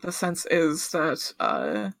sense is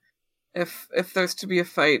that if there's to be a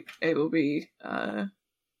fight, it'll be a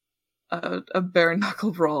bare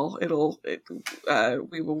knuckle brawl.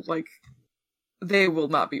 They will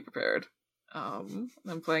not be prepared. I'm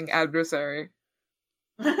playing adversary.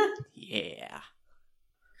 Yeah.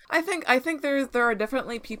 I think there are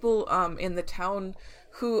definitely people in the town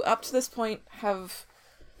who up to this point have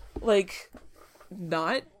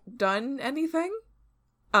not done anything.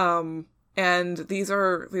 And these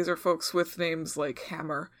are folks with names like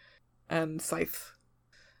Hammer and Scythe.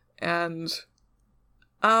 And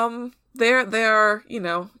they are,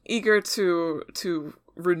 eager to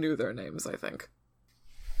renew their names, I think.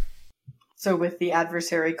 So with the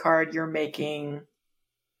adversary card, you're making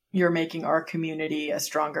our community a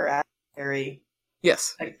stronger adversary.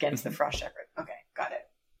 Yes. Against the Frost Shepherd. Okay, got it.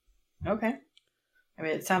 Okay. I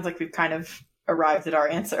mean, it sounds like we've kind of arrived at our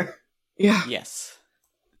answer. Yeah. Yes.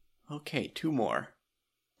 Okay, 2 more.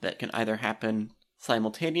 That can either happen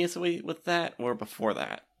simultaneously with that or before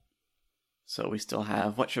that. So we still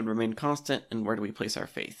have what should remain constant and where do we place our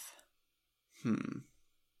faith?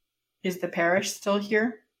 Is the parish still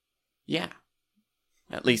here? Yeah.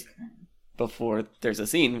 At least before there's a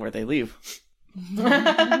scene where they leave.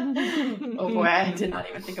 Oh boy, I did not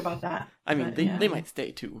even think about that. I mean, they might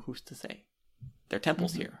stay too. Who's to say? Their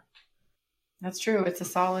temple's here. That's true. It's a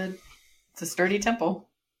sturdy temple.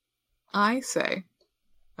 I say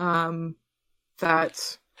that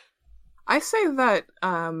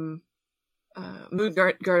Moon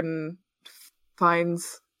Garden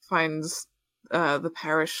finds the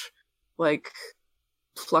parish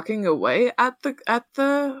plucking away at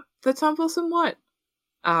the temple somewhat,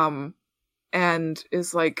 and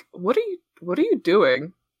is like, what are you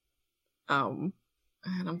doing? And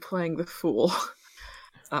I'm playing the fool,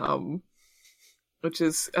 which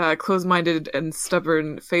is close-minded and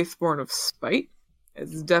stubborn, faith born of spite.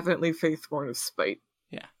 It's definitely faith born of spite.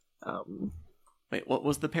 Yeah. Wait, what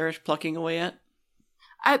was the parish plucking away at?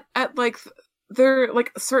 There are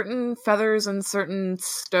certain feathers and certain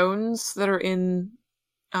stones that are in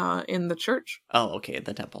the church. Oh, okay,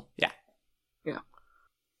 the temple. Yeah. Yeah.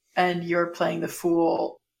 And you're playing the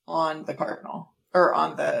fool on the cardinal or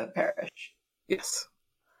on the parish. Yes.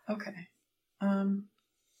 Okay.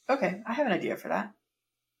 Okay, I have an idea for that.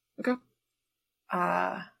 Okay.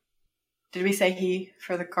 Did we say he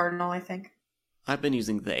for the cardinal, I think? I've been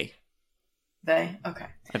using they. They? Okay.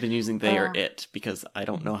 I've been using they or it because I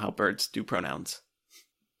don't know how birds do pronouns.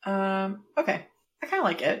 Okay. I kind of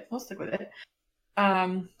like it. We'll stick with it.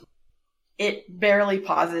 It barely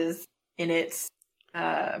pauses in its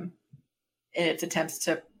attempts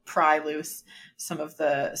to pry loose some of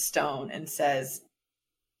the stone and says,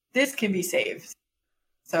 "This can be saved.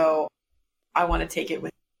 So I want to take it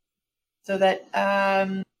with me." So that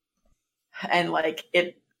and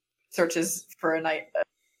it searches for a night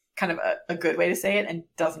kind of a good way to say it and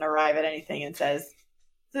doesn't arrive at anything and says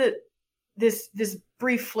that this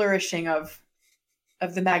brief flourishing of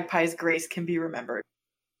the magpie's grace can be remembered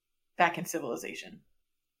back in civilization.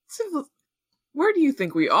 Where do you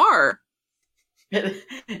think we are?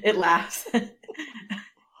 It laughs.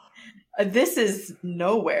 This is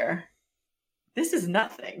nowhere. This is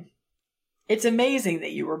nothing. It's amazing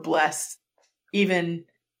that you were blessed, even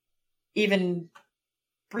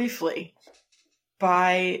briefly,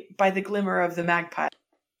 by the glimmer of the magpie.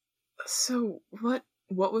 So what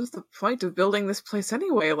was the point of building this place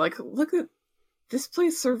anyway? Look at this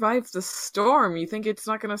place survived the storm. You think it's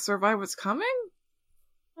not going to survive what's coming?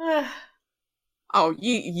 Oh,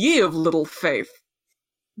 ye of little faith.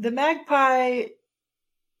 The magpie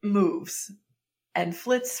moves and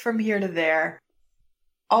flits from here to there,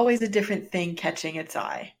 always a different thing catching its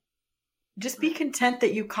eye. Just be content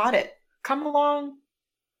that you caught it. Come along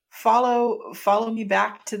follow me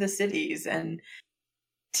back to the cities and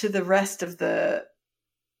to the rest of the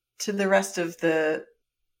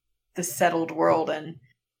settled world and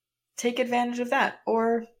take advantage of that,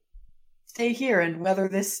 or stay here and weather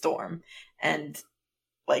this storm. And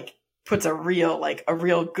like puts a real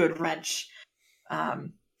good wrench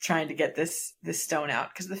trying to get this stone out,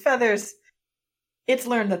 because the feathers, it's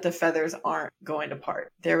learned that the feathers aren't going to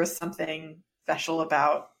part. There was something special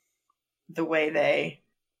about the way they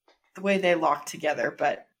lock together,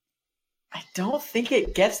 but I don't think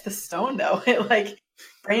it gets the stone though. It like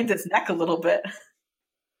brains its neck a little bit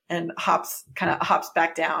and hops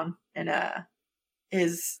back down and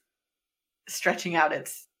is stretching out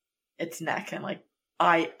its neck and like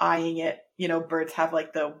eyeing it. You know, birds have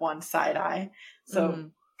like the one side eye, so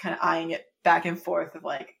kind of eyeing it back and forth of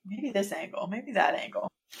like, maybe this angle, maybe that angle.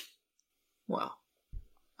 Well,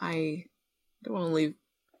 I don't want to leave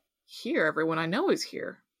here. Everyone I know is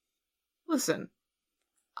here. Listen,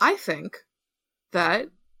 I think that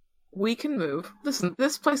we can move. Listen,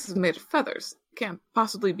 this place is made of feathers. It can't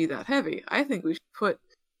possibly be that heavy. I think we should put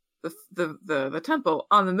the temple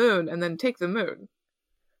on the moon and then take the moon.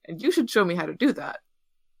 And you should show me how to do that.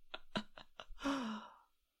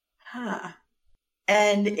 Huh.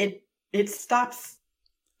 And it stops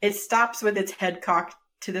with its head cocked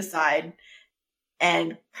to the side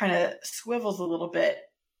and kind of swivels a little bit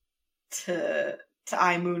to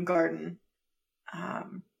eye Moongarden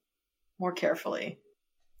more carefully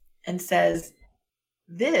and says,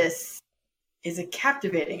 "This is a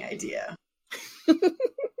captivating idea."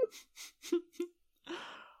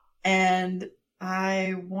 And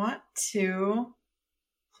I want to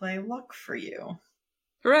play luck for you.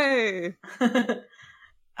 Hooray!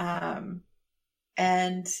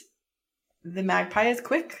 And the magpie is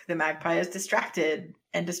quick. The magpie is distracted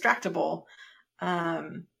and distractible,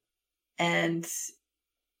 and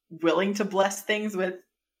willing to bless things with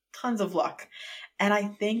tons of luck. And I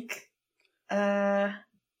think, I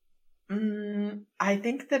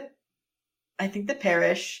think the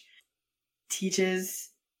parish teaches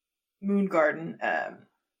Moongarden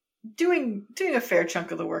doing a fair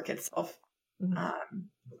chunk of the work itself,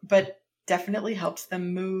 but definitely helps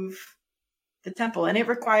them move the temple. And it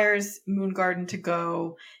requires Moongarden to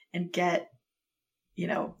go and get,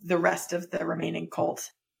 the rest of the remaining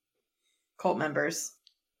cult members.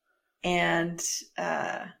 And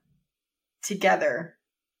together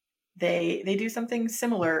they do something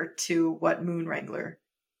similar to what Moon Wrangler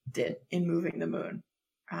did in moving the moon.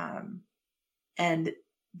 And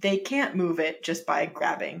they can't move it just by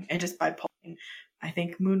grabbing and just by pulling. I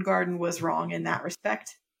think Moongarden was wrong in that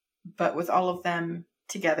respect. But with all of them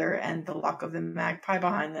together and the luck of the magpie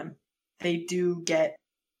behind them, they do get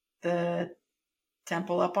the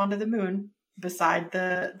temple up onto the moon beside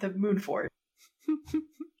the moon fort.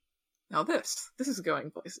 Now this is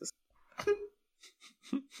going places.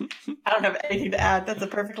 I don't have anything to add. That's a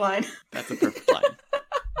perfect line. That's a perfect line.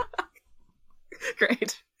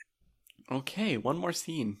 Great. Okay, one more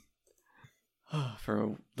scene.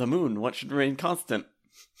 For the moon, what should remain constant?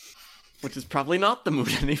 Which is probably not the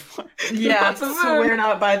moon anymore. Yeah, so we're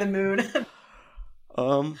not by the moon.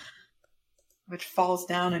 Which falls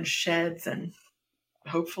down and sheds and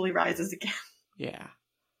hopefully rises again. Yeah.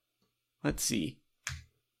 Let's see.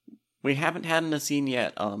 We haven't had in a scene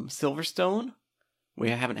yet Silverstone.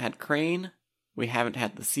 We haven't had Crane. We haven't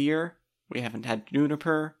had the Seer. We haven't had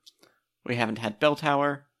Juniper. We haven't had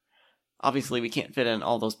Belltower. Obviously, we can't fit in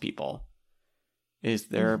all those people. Is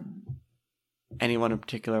there anyone in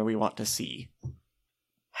particular we want to see?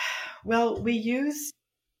 Well, we use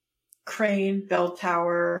Crane,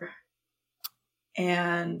 Belltower,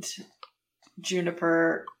 and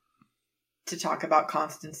Juniper to talk about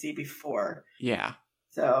constancy before. Yeah.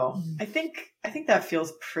 So I think that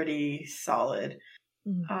feels pretty solid.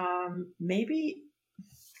 Maybe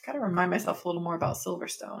I gotta remind myself a little more about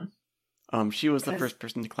Silverstone. She was the first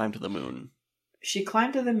person to climb to the moon. She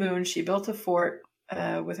climbed to the moon. She built a fort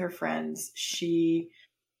with her friends. She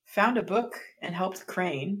found a book and helped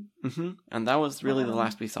Crane. And that was really the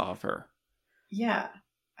last we saw of her. Yeah.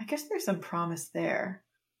 I guess there's some promise there.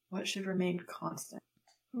 What should remain constant?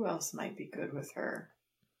 Who else might be good with her?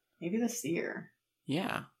 Maybe the Seer.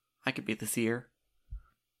 Yeah, I could be the Seer.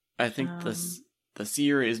 I think the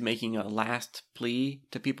Seer is making a last plea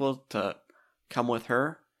to people to come with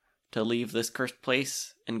her, to leave this cursed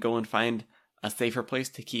place and go and find a safer place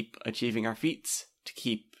to keep achieving our feats, to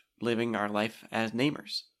keep living our life as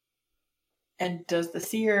namers. And does the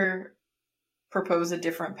Seer propose a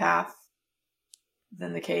different path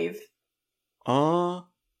than the cave?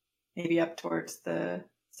 Maybe up towards the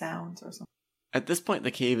sounds or something. At this point,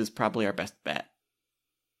 the cave is probably our best bet.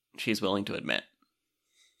 she's willing to admit.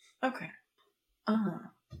 Okay.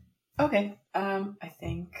 Okay. I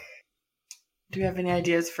think. Do you have any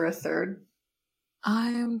ideas for a third? I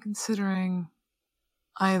am considering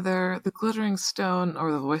either the glittering stone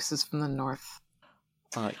or the voices from the north.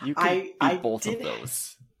 You could do both of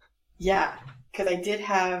those. Yeah, because I did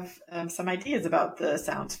have some ideas about the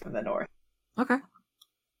sounds from the north. Okay.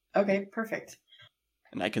 Okay, perfect.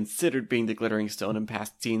 And I considered being the glittering stone in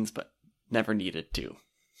past scenes, but never needed to.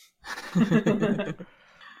 It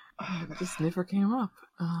just never came up.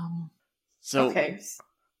 So, okay.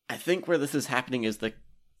 I think where this is happening is the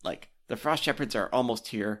Frost Shepherds are almost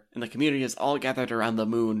here, and the community is all gathered around the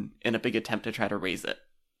moon in a big attempt to try to raise it.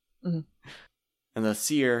 Mm-hmm. And the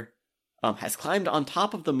seer has climbed on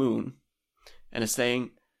top of the moon and is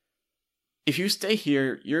saying, if you stay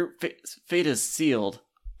here, your fate is sealed.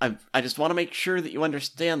 I just want to make sure that you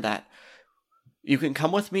understand that. You can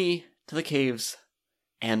come with me to the caves,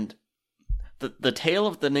 and the tale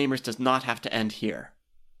of the Namers does not have to end here.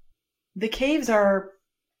 The caves are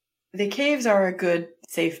a good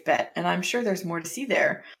safe bet, and I'm sure there's more to see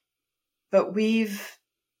there. But we've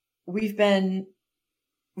been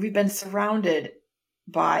surrounded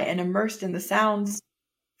by and immersed in the sounds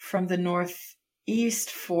from the northeast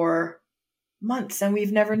for months, and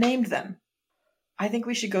we've never named them. I think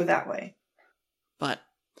we should go that way. But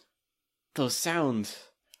those sounds,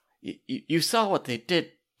 you saw what they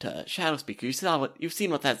did to Shadowspeaker. You've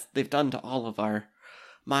seen what they've done to all of our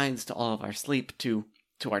minds, to all of our sleep, to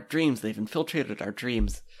our dreams. They've infiltrated our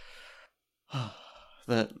dreams.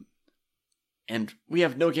 And we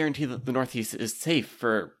have no guarantee that the Northeast is safe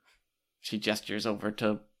for... She gestures over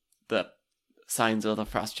to the signs of the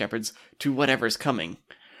Frost Shepherds, to whatever's coming.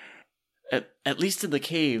 At least in the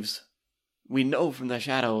caves, we know from the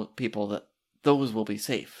Shadow people that those will be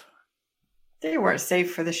safe. They weren't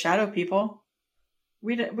safe for the Shadow people.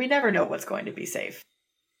 We never know what's going to be safe.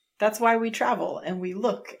 That's why we travel, and we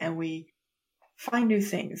look, and we find new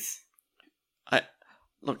things. I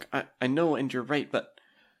know, and you're right, but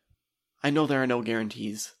I know there are no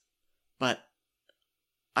guarantees. But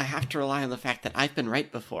I have to rely on the fact that I've been right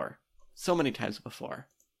before. So many times before.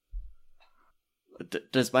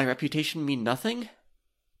 Does my reputation mean nothing?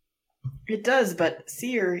 It does, but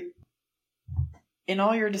Seer, in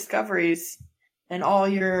all your discoveries and all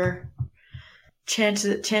your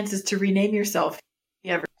chances to rename yourself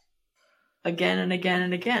again and again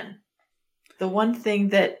and again. The one thing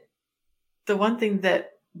that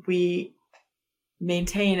we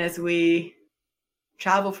maintain as we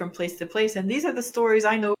travel from place to place, and these are the stories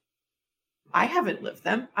I know. I haven't lived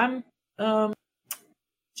them. I'm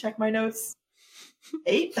check my notes.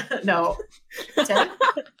 8? No. 10?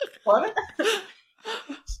 11?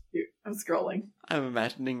 I'm scrolling. I'm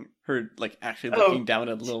imagining her actually looking down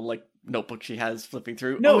at a little notebook she has, flipping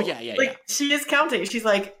through. No, yeah. She is counting. She's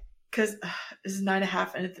like, because this is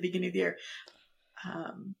 9.5, and at the beginning of the year,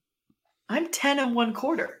 I'm 10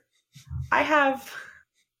 1/4. I have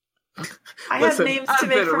names to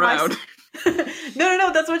make for myself.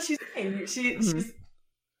 No. That's what she's saying.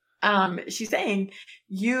 She's saying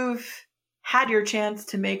you've had your chance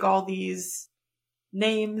to make all these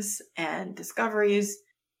names and discoveries,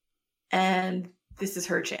 and this is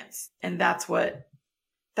her chance. And that's what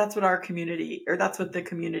our community, or that's what the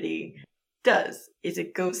community does, is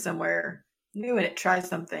it goes somewhere new and it tries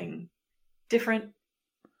something different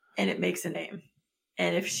and it makes a name.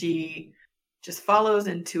 And if she just follows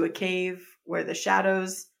into a cave where the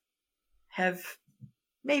shadows have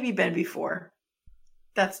maybe been before,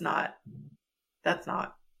 that's not.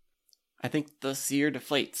 I think the seer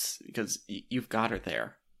deflates because you've got her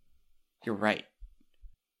there. You're right.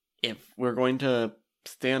 If we're going to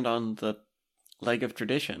stand on the leg of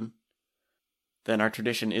tradition, then our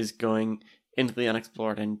tradition is going into the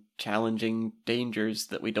unexplored and challenging dangers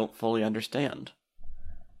that we don't fully understand.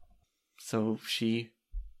 So she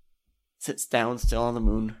sits down still on the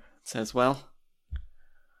moon and says, well,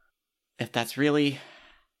 if that's really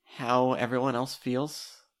how everyone else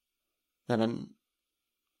feels, then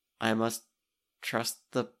I must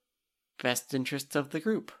trust the best interests of the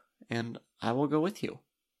group, and I will go with you.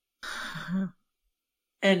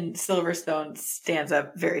 And Silverstone stands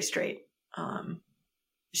up very straight.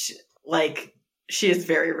 She is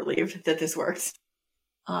very relieved that this works.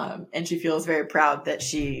 And she feels very proud that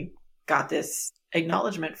she got this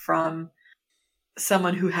acknowledgement from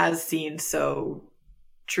someone who has seen so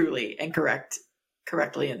truly and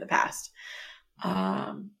correctly in the past.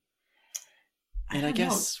 And I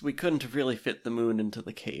guess we couldn't have really fit the moon into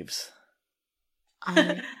the caves.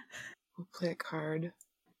 I will play a card,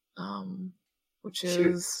 which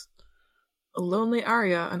is A Lonely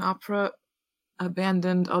Aria, an opera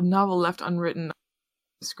abandoned, a novel left unwritten,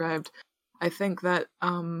 described. I think that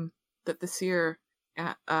that the seer,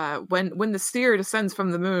 when the seer descends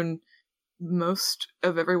from the moon, most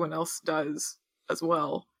of everyone else does as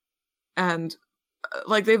well, and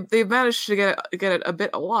like they've managed to get it a bit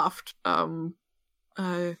aloft.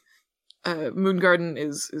 Moongarden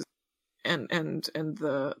is and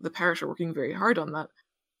the parish are working very hard on that.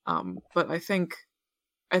 But I think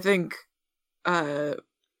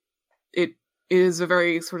it is a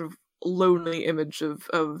very sort of lonely image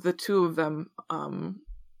of the two of them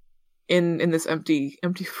in this empty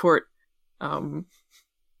fort,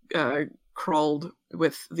 crawled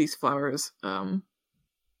with these flowers,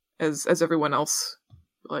 as everyone else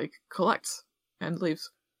like collects and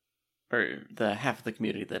leaves. Or the half of the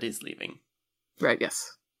community that is leaving. Right,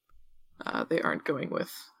 yes. They aren't going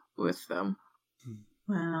with them.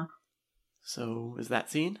 Wow. So, is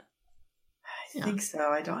that scene? I think so.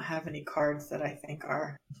 I don't have any cards that I think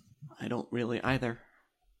are... I don't really either.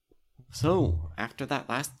 So, after that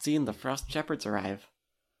last scene, the Frost Shepherds arrive.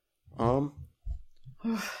 And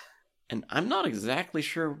I'm not exactly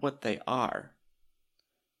sure what they are.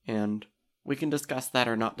 And we can discuss that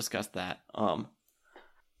or not discuss that.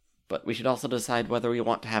 But we should also decide whether we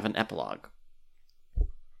want to have an epilogue.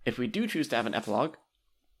 If we do choose to have an epilogue,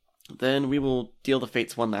 then we will deal the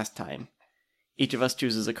fates one last time. Each of us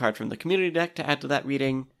chooses a card from the community deck to add to that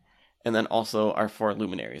reading, and then also our 4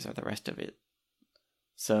 luminaries are the rest of it.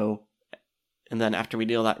 So, and then after we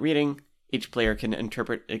deal that reading, each player can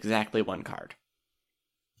interpret exactly 1 card.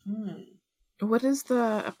 What is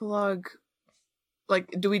the epilogue? Like,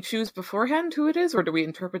 do we choose beforehand who it is, or do we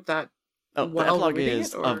interpret that? Oh, the epilogue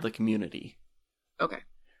is of the community. Okay.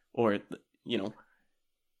 Or,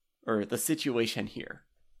 or the situation here.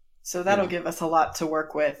 So that'll give us a lot to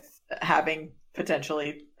work with, having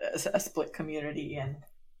potentially a split community and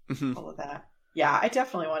all of that. Yeah, I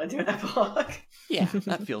definitely want to do an epilogue. Yeah,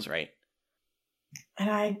 that feels right. And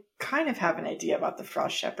I kind of have an idea about the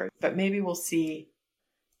Frost Shepherd, but maybe we'll see.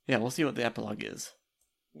 Yeah, we'll see what the epilogue is.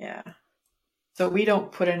 Yeah. So we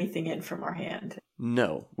don't put anything in from our hand.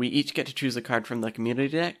 No, we each get to choose a card from the community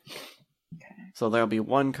deck. Okay. So there'll be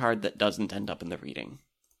 1 card that doesn't end up in the reading.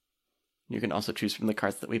 You can also choose from the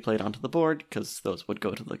cards that we played onto the board, because those would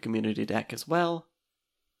go to the community deck as well.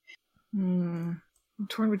 I'm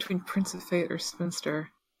torn between Prince of Fate or Spinster.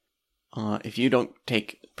 If you don't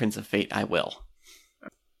take Prince of Fate, I will.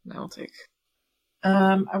 I'll take.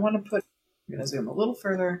 I want to put... I'm going to zoom a little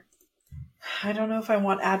further. I don't know if I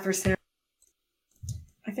want Adversary.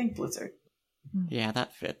 I think Blizzard. Yeah,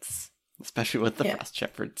 that fits. Especially with the Frost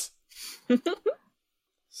Shepherds.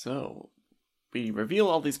 So, we reveal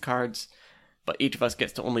all these cards, but each of us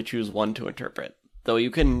gets to only choose 1 to interpret. Though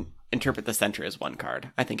you can interpret the center as 1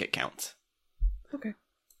 card. I think it counts. Okay.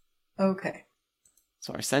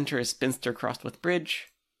 So our center is Spinster crossed with Bridge.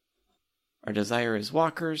 Our desire is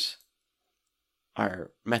Walkers.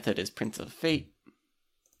 Our method is Prince of Fate.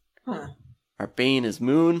 Our bane is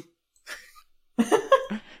Moon.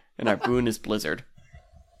 And our boon is Blizzard.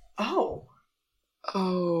 Oh.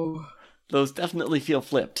 Those definitely feel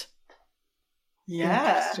flipped.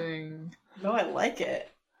 Yeah. Interesting. No, I like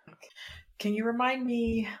it. Can you remind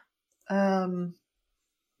me, the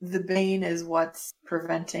bane is what's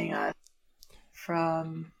preventing us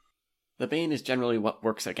from... The bane is generally what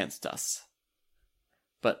works against us.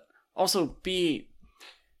 But also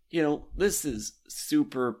this is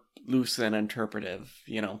super loose and interpretive,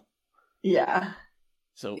 Yeah.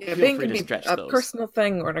 So Yeah, feel bane free can to be stretch a those. personal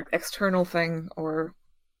thing or an external thing, or...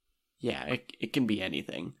 Yeah, it can be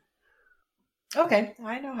anything. Okay,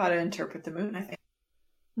 I know how to interpret the moon, I think.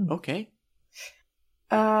 Okay.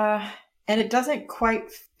 And it doesn't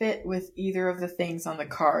quite fit with either of the things on the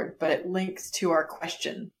card, but it links to our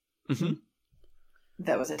question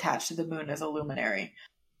that was attached to the moon as a luminary.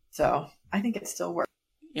 So I think it still works.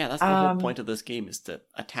 Yeah, that's the whole point of this game, is to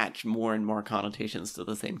attach more and more connotations to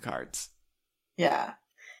the same cards. Yeah.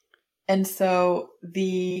 And so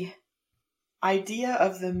the idea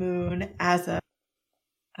of the moon as a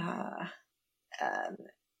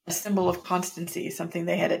symbol of constancy, something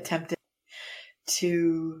they had attempted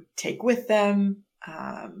to take with them,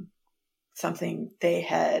 something they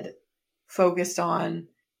had focused on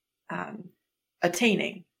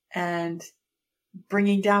attaining and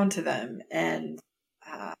bringing down to them, and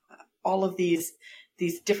all of these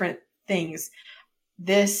different things.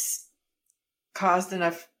 This caused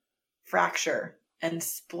enough fracture and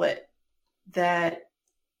split that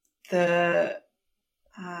the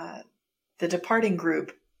departing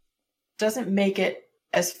group doesn't make it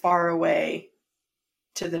as far away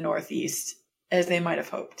to the northeast as they might have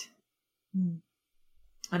hoped.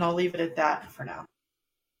 And I'll leave it at that for now.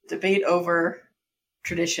 Debate over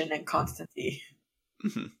tradition and constancy.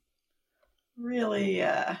 Really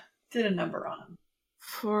did a number on him.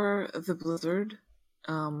 For the blizzard,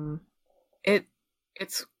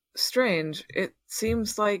 it's strange. It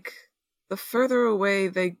seems like the further away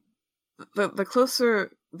the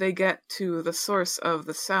closer they get to the source of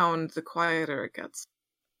the sound, the quieter it gets.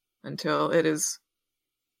 Until it is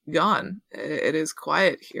gone. It is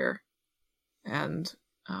quiet here. And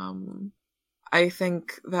I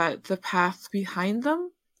think that the path behind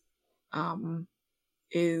them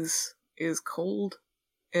is cold.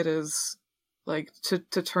 It is like to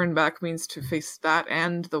turn back means to face that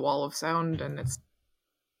and the wall of sound, and it's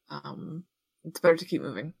better to keep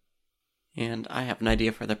moving. And I have an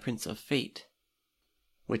idea for the Prince of Fate,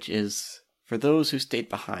 which is for those who stayed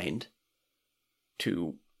behind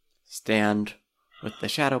to stand with the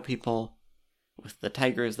shadow people, with the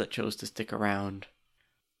tigers that chose to stick around.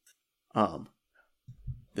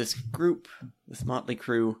 This group, this motley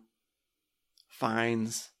crew,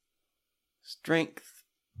 finds strength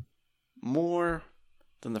more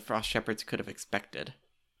than the Frost Shepherds could have expected.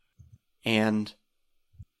 And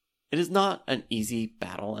it is not an easy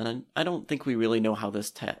battle, and I don't think we really know how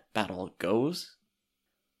this battle goes.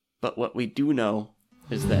 But what we do know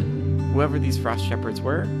is that whoever these Frost Shepherds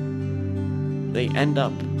were, they end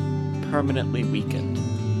up permanently weakened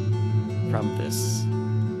from this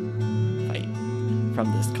fight,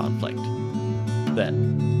 from this conflict. That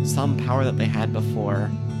some power that they had before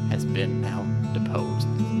has been now deposed.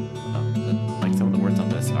 Like some of the words on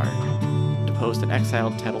this are deposed and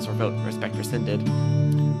exiled, titles revoked, respect rescinded.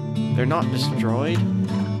 They're not destroyed,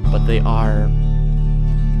 but they are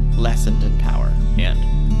lessened in power, and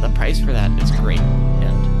the price for that is great,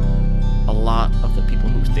 and a lot of the people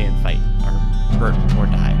who stay and fight are hurt or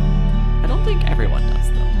die. I don't think everyone does,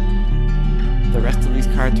 though. The rest of these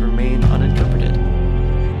cards remain uninterpreted,